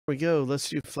we go. Let's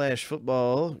do flash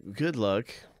football. Good luck.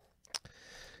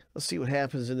 Let's see what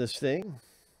happens in this thing.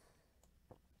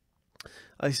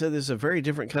 Like I said, this is a very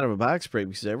different kind of a box break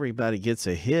because everybody gets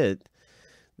a hit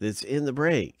that's in the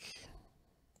break.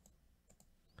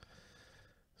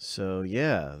 So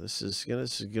yeah, this is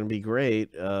gonna be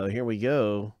great. Here we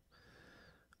go.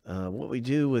 What we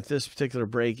do with this particular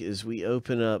break is we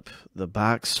open up the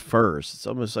box first. It's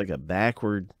almost like a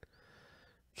backward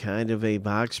kind of a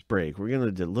box break. We're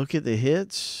going to look at the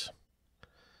hits.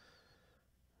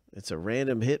 It's a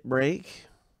random hit break.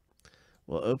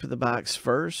 We'll open the box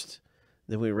first.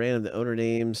 Then we random the owner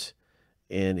names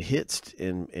and hits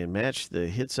and match the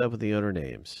hits up with the owner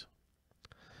names.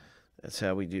 That's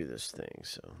how we do this thing.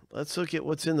 So let's look at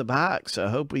what's in the box. I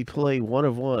hope we play one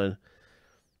of one.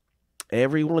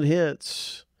 Everyone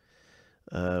hits.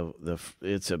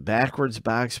 It's a backwards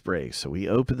box break. So we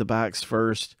open the box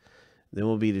first. Then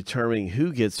we'll be determining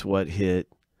who gets what hit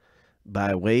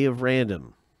by way of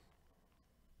random.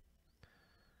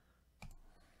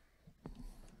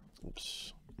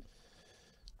 Oops.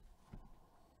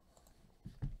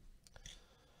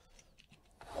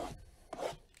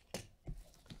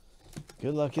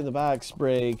 Good luck in the box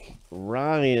break.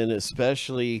 Ryan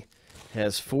especially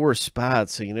has 4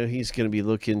 spots, so you know he's going to be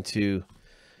looking to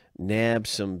nab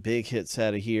some big hits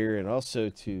out of here. And also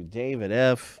to David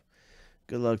F.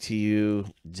 Good luck to you,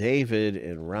 David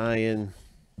and Ryan.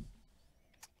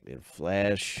 And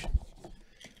Flash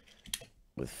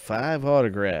with 5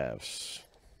 autographs.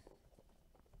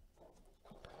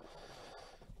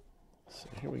 So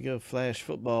here we go, Flash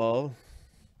football.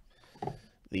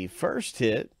 The first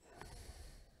hit.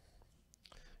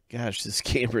 Gosh, this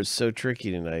camera is so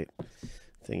tricky tonight.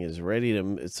 Thing is ready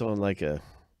to, it's on like a,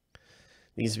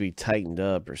 needs to be tightened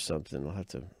up or something. I'll have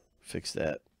to fix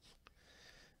that.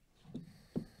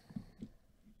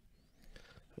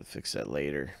 We'll fix that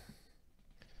later.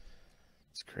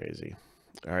 It's crazy.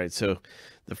 All right, so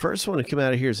the first one to come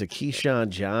out of here is a Keyshawn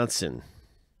Johnson.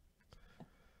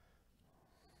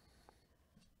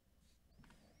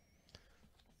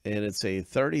 And it's a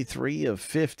 33 of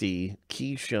 50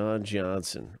 Keyshawn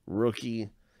Johnson rookie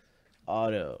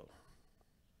auto.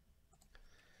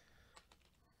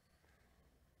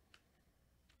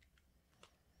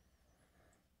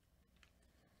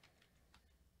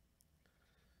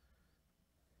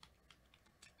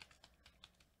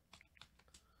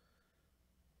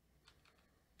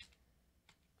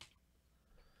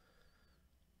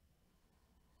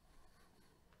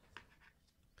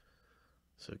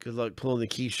 So good luck pulling the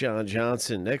Keyshawn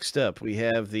Johnson. Next up, we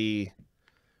have the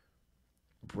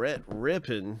Brett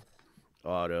Rippon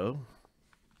auto.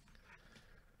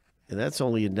 And that's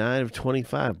only a 9 of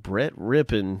 25. Brett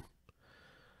Rippon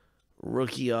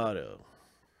rookie auto.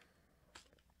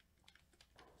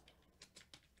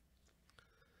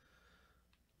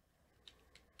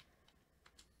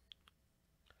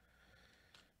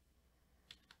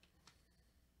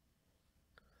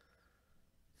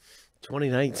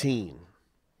 (2019).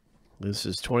 This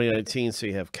is 2019, so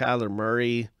you have Kyler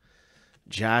Murray,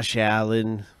 Josh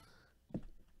Allen.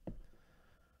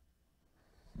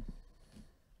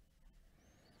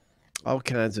 All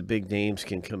kinds of big names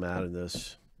can come out of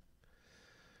this.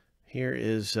 Here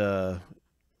is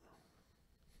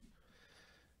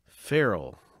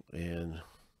Farrell, and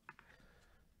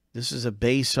this is a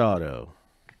base auto.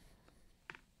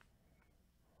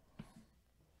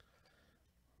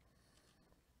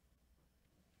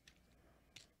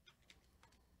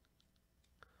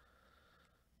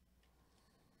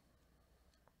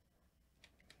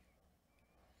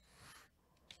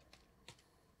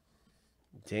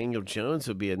 Daniel Jones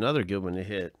would be another good one to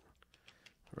hit,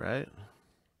 right?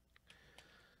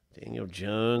 Daniel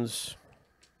Jones.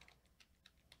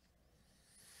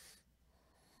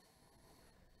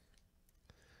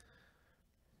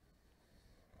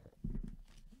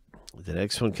 The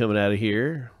next one coming out of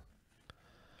here.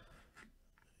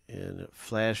 And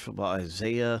Flash football,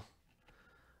 Isaiah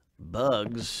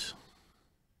Bugs.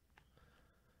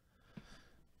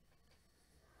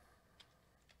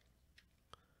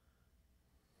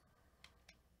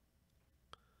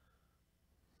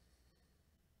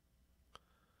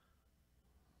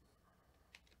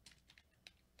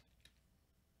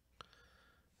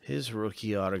 His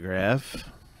rookie autograph.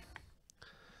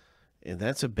 And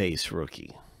that's a base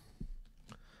rookie.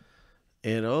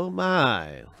 And oh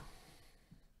my,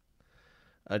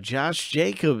 a Josh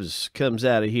Jacobs comes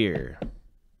out of here.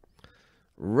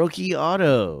 Rookie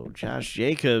auto. Josh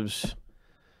Jacobs,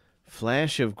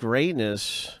 flash of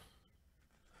greatness.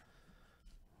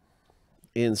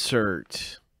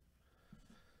 Insert.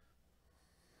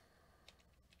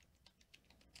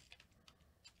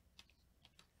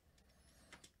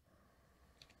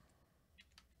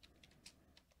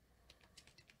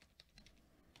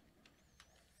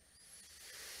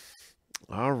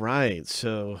 All right.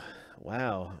 So,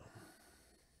 wow.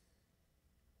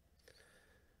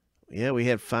 Yeah, we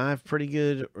had 5 pretty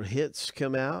good hits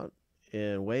come out,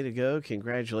 and way to go.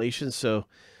 Congratulations. So,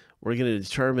 we're going to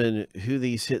determine who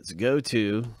these hits go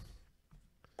to.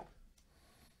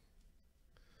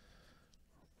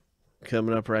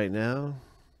 Coming up right now.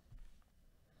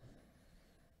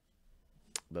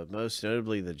 But most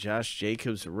notably, the Josh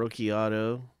Jacobs rookie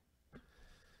auto.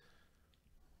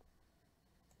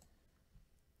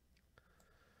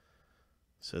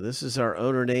 So this is our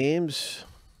owner names.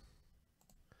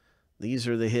 These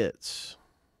are the hits.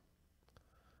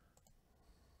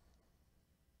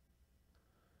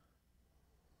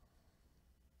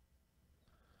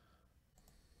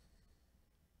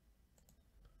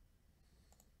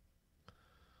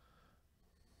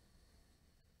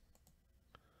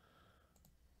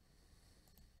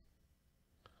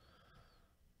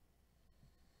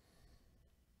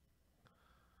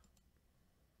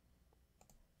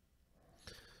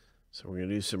 So we're going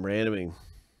to do some randoming.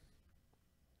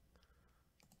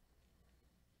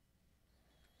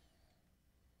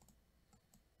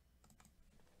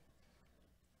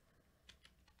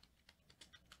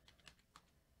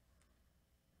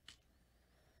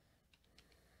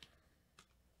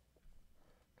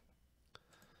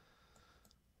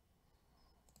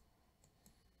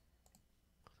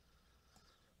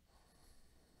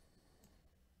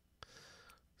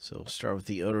 So we'll start with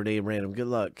the owner name random. Good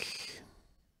luck.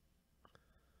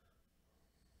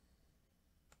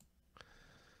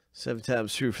 Seven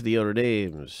times through for the owner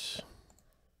names.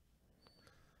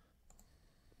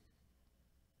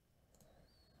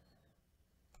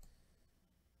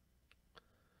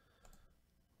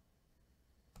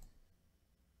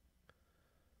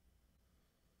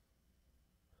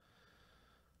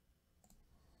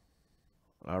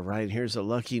 All right, here's a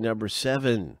lucky number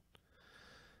 7.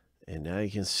 And now you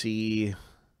can see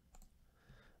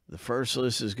the first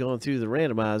list is going through the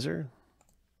randomizer.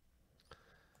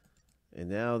 And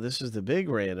now this is the big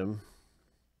random,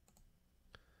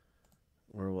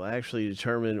 where we'll actually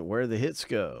determine where the hits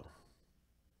go.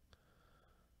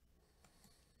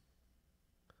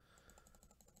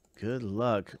 Good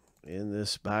luck in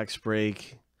this box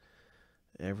break,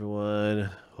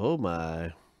 everyone. Oh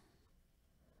my.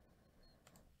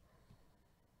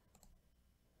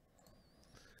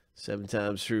 Seven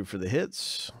times through for the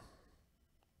hits.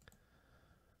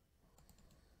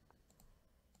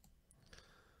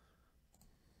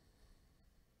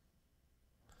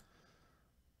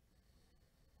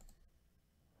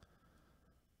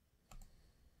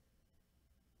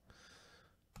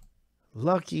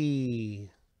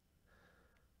 Lucky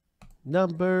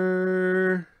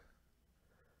number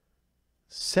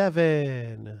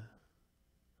 7.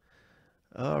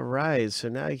 All right, so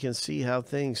now you can see how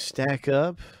things stack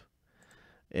up.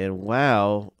 And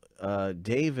wow,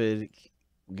 David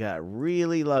got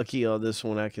really lucky on this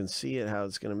one. I can see it, how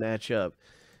it's going to match up.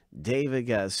 David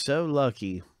got so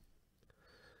lucky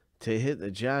to hit the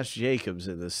Josh Jacobs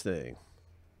in this thing.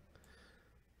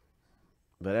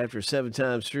 But after 7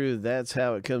 times through, that's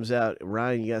how it comes out.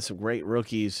 Ryan, you got some great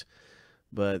rookies,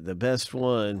 but the best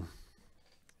one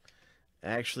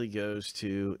actually goes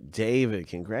to David.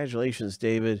 Congratulations,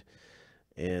 David.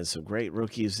 And some great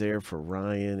rookies there for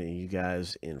Ryan and you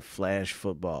guys in Flash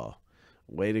Football.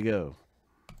 Way to go.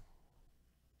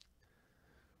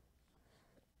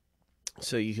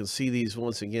 So you can see these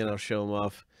once again. I'll show them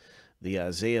off. The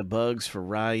Isaiah Bugs for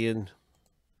Ryan.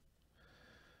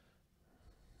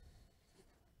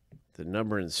 The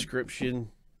number inscription.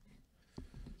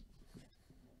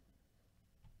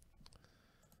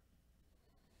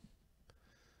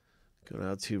 Going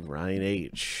out to Ryan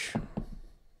H.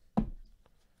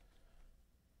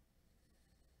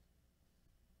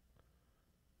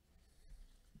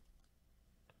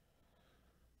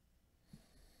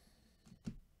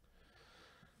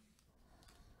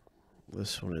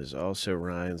 This one is also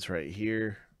Ryan's right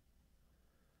here.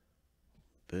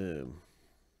 Boom.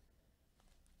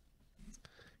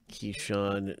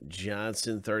 Keyshawn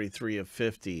Johnson, 33 of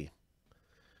 50.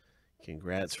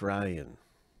 Congrats, Ryan.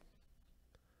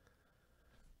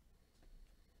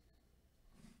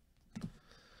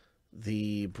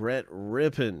 The Brett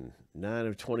Rippon, 9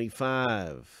 of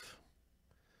 25.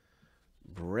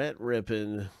 Brett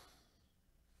Rippon.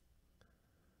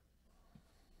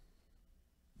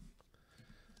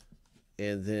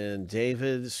 And then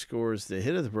David scores the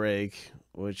hit of the break,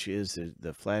 which is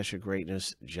the Flash of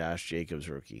Greatness, Josh Jacobs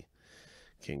rookie.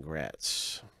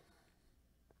 Congrats.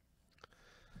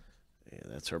 And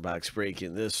that's our box break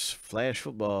in this Flash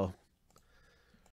Football.